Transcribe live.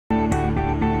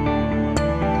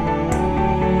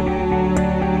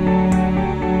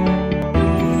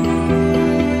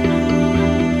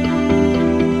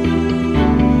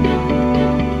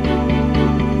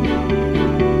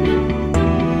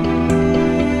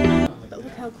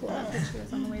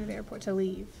airport to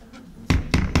leave.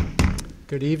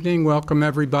 Good evening. Welcome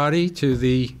everybody to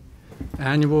the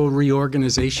annual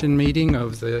reorganization meeting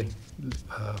of the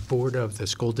Board of the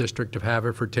School District of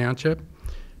Haverford Township.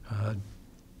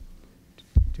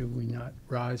 Do we not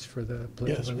rise for the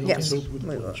pledge of allegiance? Yes, we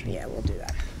will. Yeah, we'll do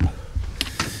that.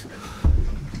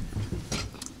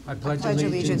 I pledge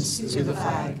allegiance to the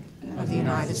flag of the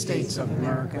United States of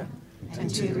America and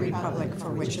to the republic for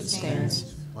which it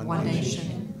stands, one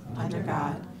nation, under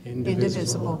God,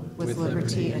 indivisible, with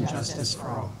liberty and justice for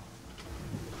all.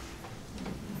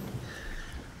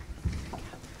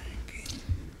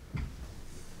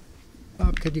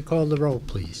 Could you call the roll,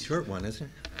 please? Short one, isn't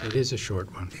it? It is a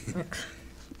short one.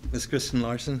 Ms. Kristen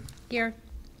Larson? Here.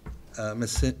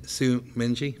 Ms. Sue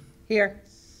Minji? Here.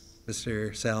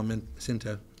 Mr. Sal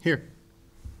Cinto? Here.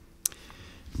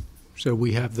 So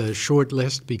we have the short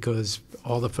list because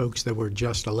all the folks that were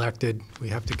just elected, we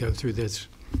have to go through this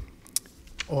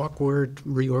awkward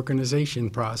reorganization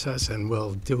process, and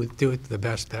we'll do it the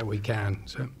best that we can.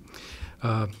 So,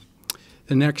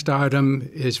 the next item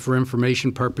is for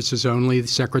information purposes only, the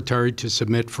Secretary to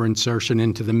submit for insertion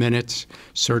into the minutes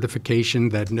certification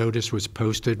that notice was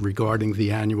posted regarding the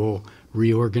annual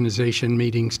reorganization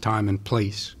meetings, time and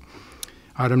place.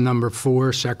 Item number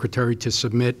 4, Secretary to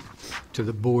submit to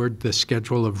the Board the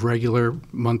schedule of regular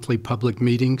monthly public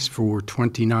meetings for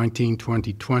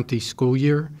 2019-2020 school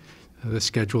year. The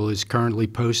schedule is currently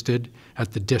posted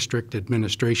at the District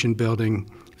Administration Building,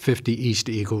 50 East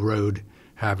Eagle Road,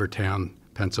 Havertown,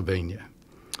 Pennsylvania.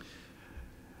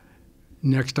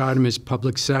 Next item is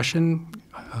public session.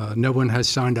 No one has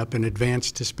signed up in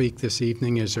advance to speak this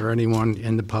evening. Is there anyone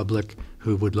in the public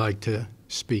who would like to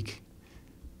speak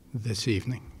this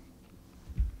evening?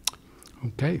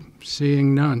 Okay,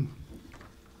 seeing none.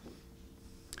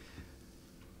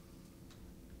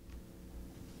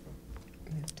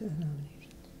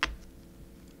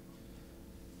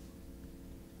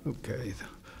 Okay, the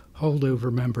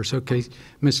holdover members. Okay,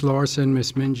 Ms. Larson,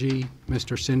 Ms. Minji,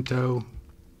 Mr. Cinto.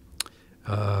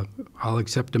 I'll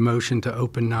accept a motion to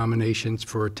open nominations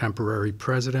for a temporary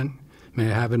president.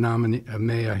 May I have a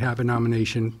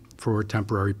nomination for a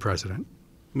temporary president?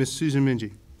 Miss Susan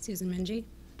Minji. Susan Minji.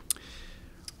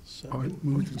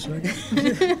 Moved and second.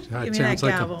 That sounds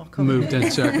like a moved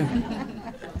and second.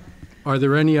 Are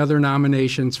there any other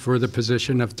nominations for the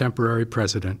position of temporary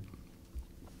president?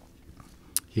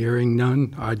 Hearing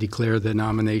none, I declare the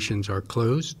nominations are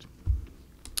closed.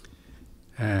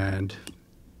 And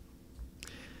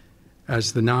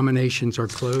as the nominations are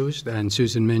closed and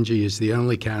Susan Minji is the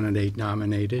only candidate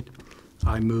nominated,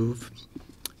 I move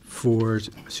for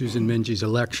Susan Minji's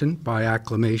election by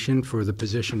acclamation for the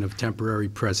position of temporary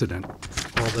president.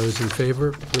 All those in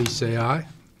favor, please say aye.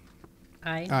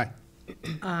 Aye. Aye.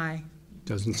 Aye.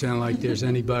 Doesn't sound like there's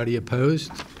anybody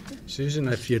opposed. Susan,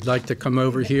 if you'd like to come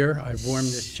over here, I've warmed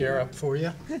this chair up for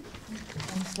you.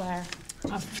 Thanks, Larry.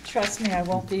 Trust me, I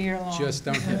won't be here long. Just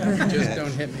don't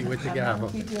hit me with the gavel.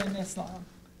 I won't be doing this long.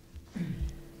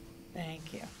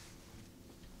 Thank you.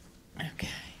 Okay.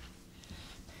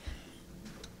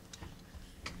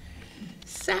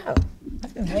 So,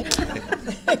 I've been waiting.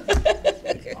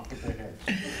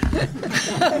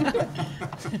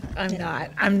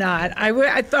 I'm not.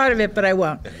 I thought of it, but I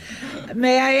won't.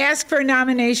 May I ask for a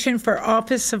nomination for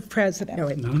office of president? No,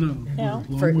 wait. No?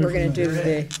 We're going to do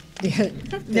the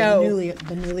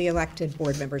newly elected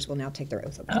board members will now take their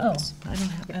oath of office. I don't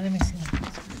have, let me see.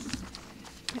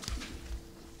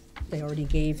 They already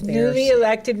gave theirs. Newly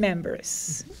elected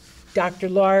members, Dr.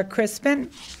 Laura Crispin,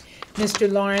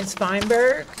 Mr. Lawrence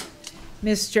Feinberg,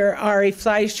 Mr. Ari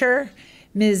Fleischer,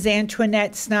 Ms.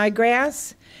 Antoinette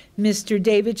Snodgrass, Mr.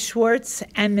 David Schwartz,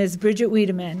 and Ms. Bridget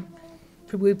Wiedemann.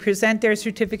 We present their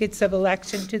certificates of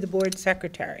election to the board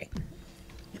secretary.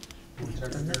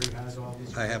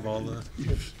 I have all the...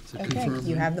 Okay.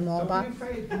 You have them all, Bob?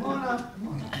 Come on up.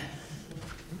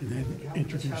 And then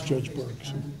introduce Judge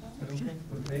Burks.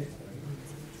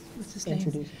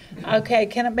 Okay,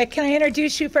 can I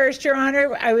introduce you first, Your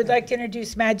Honor? I would like to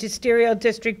introduce Magisterial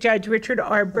District Judge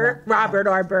Robert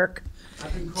R. Burke,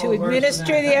 to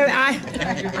administer the, I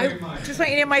just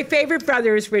want you to know my favorite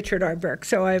brother is Richard R. Burke,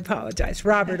 so I apologize.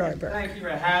 Robert R. Burke. Thank you for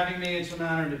having me. It's an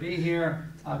honor to be here.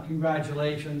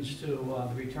 Congratulations to the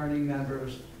returning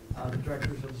members, the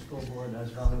directors of the school board,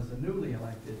 as well as the newly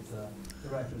elected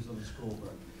directors of the school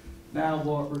board. Now,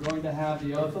 we're going to have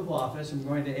the oath of office. I'm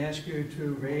going to ask you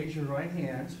to raise your right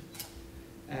hands,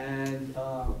 and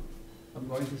I'm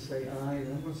going to say aye, and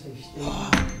I'm going to say state your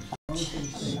name. I'm going to say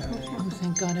state your name. Oh,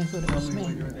 thank God, I thought it was Tell me me.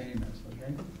 what your name is,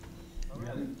 okay? You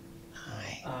ready?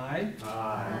 Aye. I.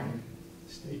 I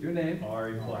State your name.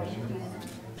 Ari Fleischer.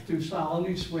 do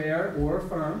solemnly swear or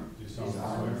affirm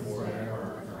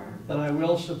that I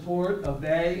will support,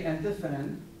 obey, and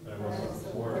defend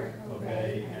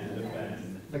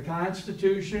the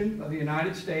Constitution of the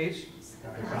United States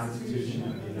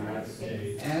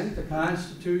and the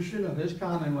Constitution of this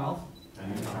Commonwealth,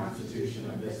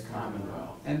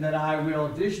 and that I will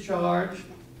discharge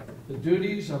the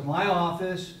duties of my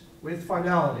office with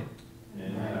fidelity.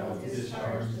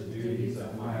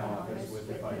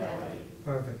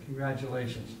 Perfect.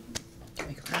 Congratulations.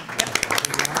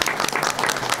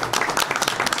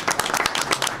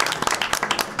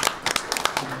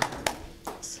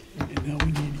 And now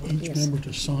we need each member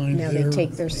to sign Now they their.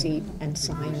 take their seat and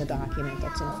sign the document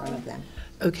that's in front of them.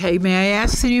 Okay, may I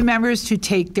ask the new members to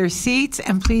take their seats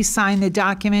and please sign the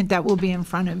document that will be in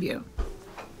front of you?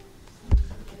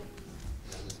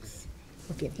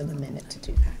 We'll give them a minute to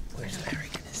do that. Where's Larry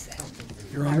going to sit?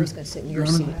 Your Honor, Larry's going to sit in your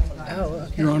Your seat. Honor, Oh,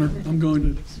 okay. Your Honor, I'm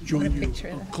going to join you.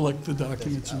 I'll collect the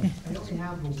documents and I only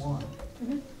have the one.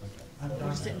 We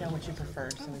just didn't know what you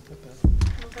preferred, so we put the.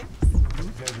 You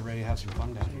guys are ready to have some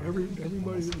fun down here.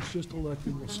 everybody that was just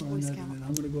elected will sign that, and then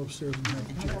I'm gonna go upstairs and have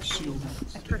the judge seal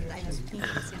that. I've heard it. I have pink.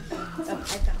 Oh, I've got it.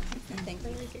 Thank you.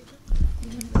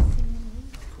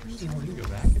 Do you need a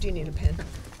pen? Do you need a pen?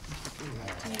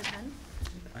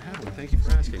 I have one. Thank you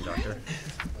for asking, Doctor.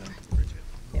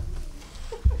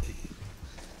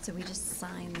 So we just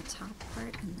sign the top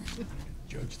part and then.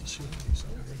 Judge the seal, he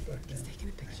signed it right back then. Taking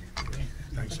a picture.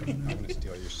 Thanks. I'm going to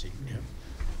steal your seat.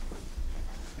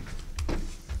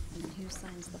 And who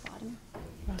signs the bottom?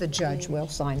 The judge will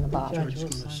sign the bottom. Judge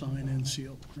is gonna sign and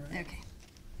seal, right? Okay.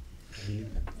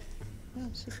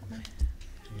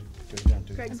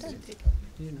 Greg's Thank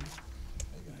you, Dave.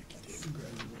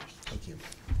 Congratulations. Thank you.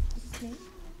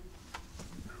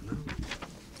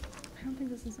 I don't think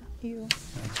this is you.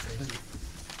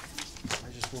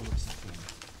 I just want to.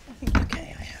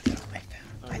 Okay, I have it on my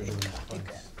phone. I didn't copy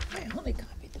that. I only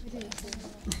copied the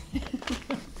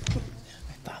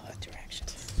I followed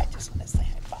directions. I just want to say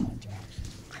I followed directions.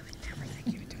 I would never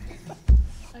think you would do that.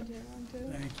 I do, I'm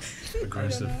too.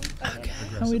 Aggressive. Okay,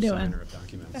 how we doing?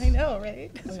 I know,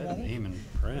 right? Name and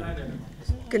print.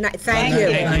 Good night, thank you.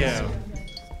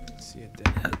 See it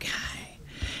then. Okay.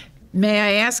 May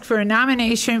I ask for a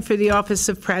nomination for the office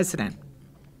of president?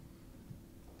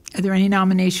 Are there any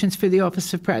nominations for the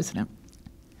office of president?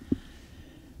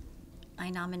 I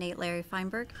nominate Larry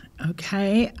Feinberg.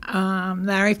 Okay,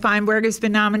 Larry Feinberg has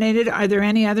been nominated. Are there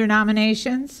any other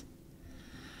nominations?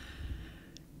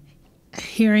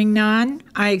 Hearing none,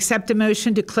 I accept a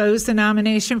motion to close the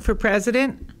nomination for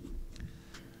president.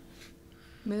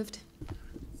 Moved.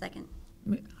 Second.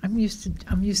 I'm used to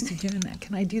doing that.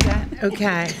 Can I do that?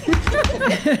 Okay.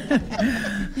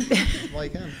 Well, you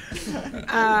can.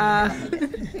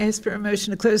 Ask for a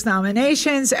motion to close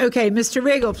nominations. Okay, Mr.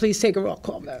 Riggle, please take a roll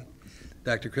call vote.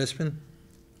 Dr. Crispin,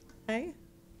 Aye.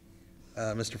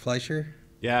 Mr. Fleischer,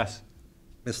 Yes.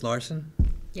 Ms. Larson,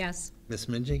 Yes. Ms.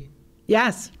 Mingy,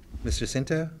 Yes. Mr.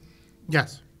 Cinto,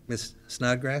 Yes. Ms.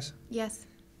 Snodgrass, Yes.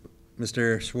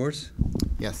 Mr. Schwartz,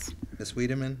 Yes. Ms.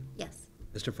 Wiedemann, Yes.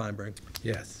 Mr. Feinberg.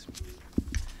 Yes.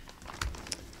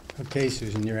 Okay,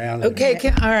 Susan, you're out of Okay,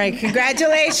 all right,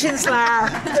 congratulations, Lara.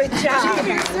 Good job.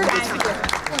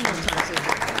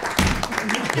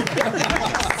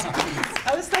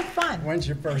 That was so fun. When's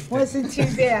your birthday? Wasn't too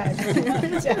bad.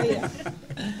 I tell you.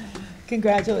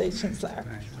 Congratulations, Lara.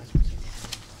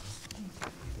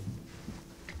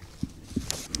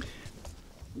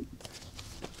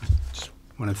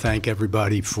 I want to thank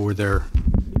everybody for their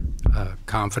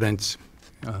confidence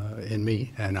in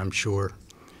me, and I'm sure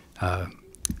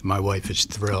my wife is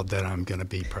thrilled that I'm going to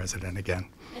be president again.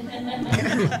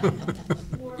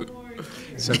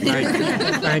 So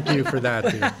thank you for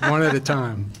that, dear. One at a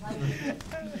time.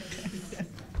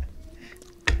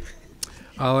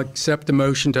 I'll accept the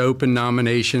motion to open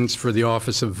nominations for the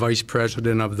office of Vice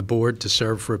President of the Board to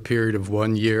serve for a period of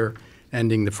 1 year,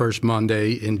 ending the first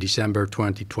Monday in December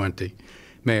 2020.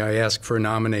 May I ask for a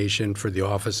nomination for the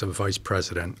office of Vice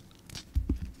President?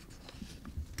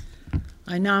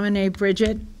 I nominate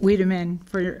Bridget Wiedemann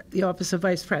for the office of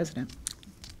Vice President.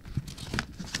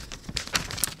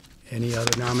 Any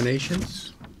other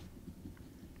nominations?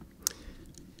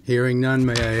 Hearing none,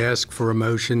 may I ask for a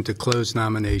motion to close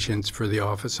nominations for the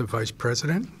office of Vice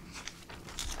President?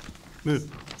 Move.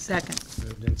 Second.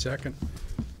 Moved in second.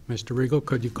 Mr. Riegel,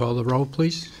 could you call the roll,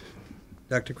 please?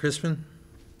 Dr. Crispin,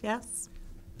 Yes.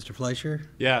 Mr. Fleischer,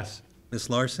 Yes. Ms.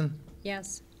 Larson,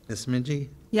 Yes. Ms. Mingy,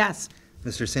 Yes.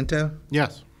 Mr. Cinto,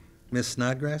 Yes. Ms.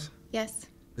 Snodgrass, Yes.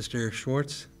 Mr.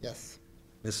 Schwartz, Yes.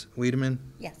 Ms. Wiedemann,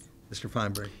 Yes. Mr.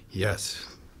 Feinberg. Yes.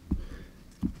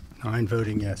 9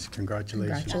 voting yes.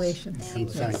 Congratulations. Congratulations. And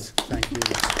thanks. Thank you.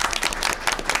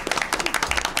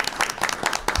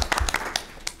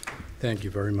 Thank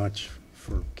you very much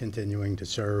for continuing to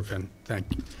serve, and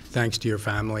thanks to your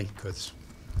family, because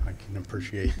I can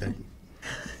appreciate that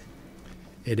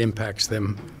it impacts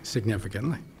them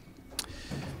significantly.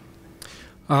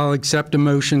 I'll accept a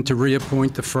motion to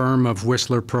reappoint the firm of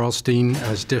Whistler Pearlstein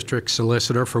as district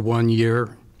solicitor for 1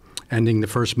 year, ending the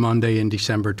first Monday in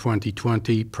December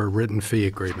 2020 per written fee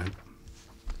agreement.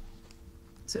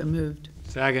 So moved.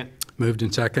 Second. Moved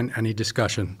and second. Any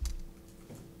discussion?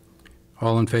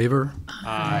 All in favor?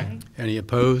 Aye. Any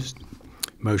opposed?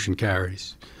 Motion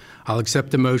carries. I'll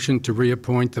accept the motion to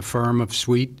reappoint the firm of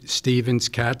Sweet, Stevens,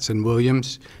 Katz, and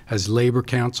Williams as Labor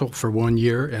Counsel for 1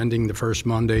 year, ending the first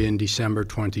Monday in December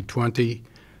 2020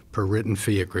 per written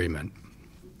fee agreement.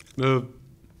 Move.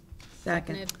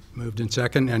 Second. Moved and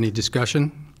second. Any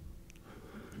discussion?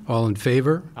 All in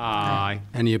favor? Aye.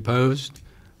 Any opposed?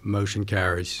 Motion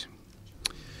carries.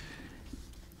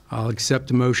 I'll accept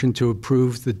a motion to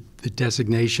approve the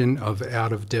designation of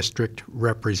out-of-district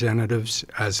representatives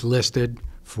as listed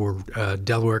for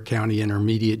Delaware County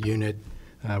Intermediate Unit.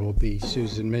 Will be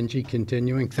Susan Mingy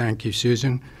continuing. Thank you,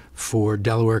 Susan. For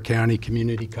Delaware County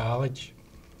Community College.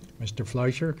 Mr.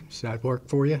 Fleischer, does that work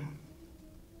for you?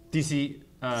 CC,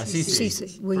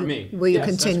 CC. for me. Will you Yes,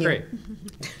 continue? That's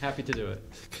great. Happy to do it.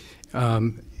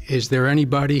 Is there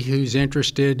anybody who's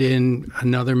interested in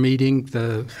another meeting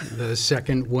the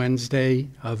second Wednesday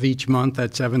of each month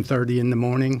at 7:30 in the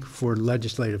morning for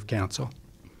Legislative Council?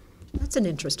 That's an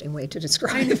interesting way to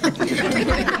describe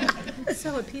it.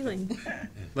 So appealing.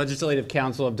 Legislative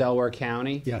Council of Delaware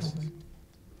County. Yes.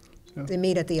 They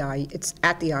meet at the it's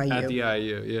at the IU. At the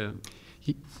IU,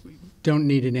 yeah. Don't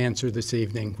need an answer this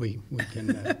evening. We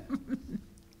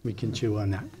can chew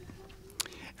on that.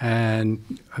 And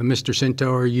Mr.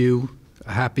 Cinto, are you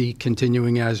happy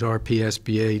continuing as our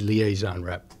PSBA liaison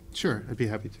rep? Sure, I'd be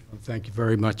happy to. Thank you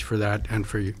very much for that and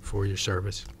for your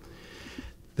service.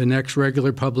 The next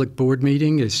regular public board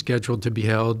meeting is scheduled to be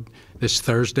held this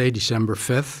Thursday, December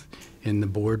 5th, in the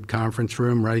board conference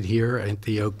room right here at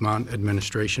the Oakmont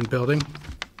Administration Building.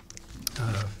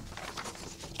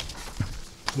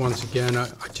 Once again,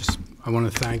 I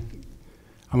want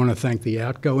to thank the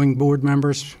outgoing board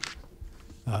members.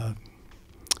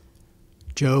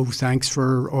 Joe, thanks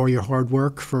for all your hard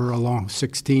work for a long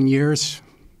 16 years.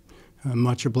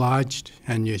 Much obliged,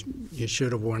 and you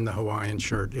should have worn the Hawaiian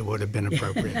shirt. It would have been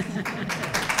appropriate.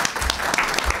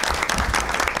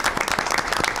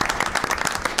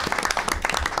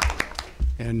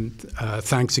 And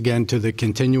thanks again to the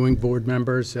continuing board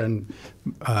members, and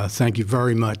thank you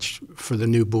very much for the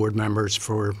new board members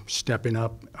for stepping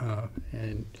up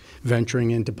and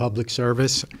venturing into public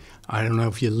service. I don't know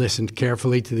if you listened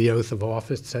carefully to the oath of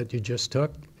office that you just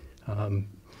took.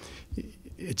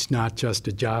 It's not just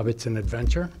a job, it's an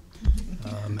adventure.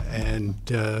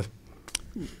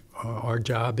 Our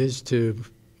job is to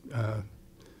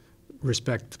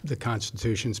respect the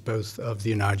constitutions both of the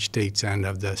United States and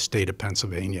of the state of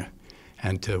Pennsylvania,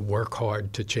 and to work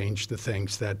hard to change the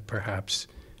things that perhaps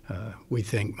we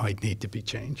think might need to be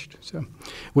changed. So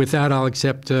with that, I'll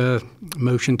accept a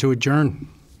motion to adjourn.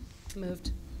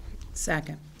 Moved.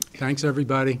 Second. Thanks,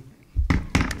 everybody.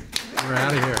 We're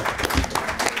out of here.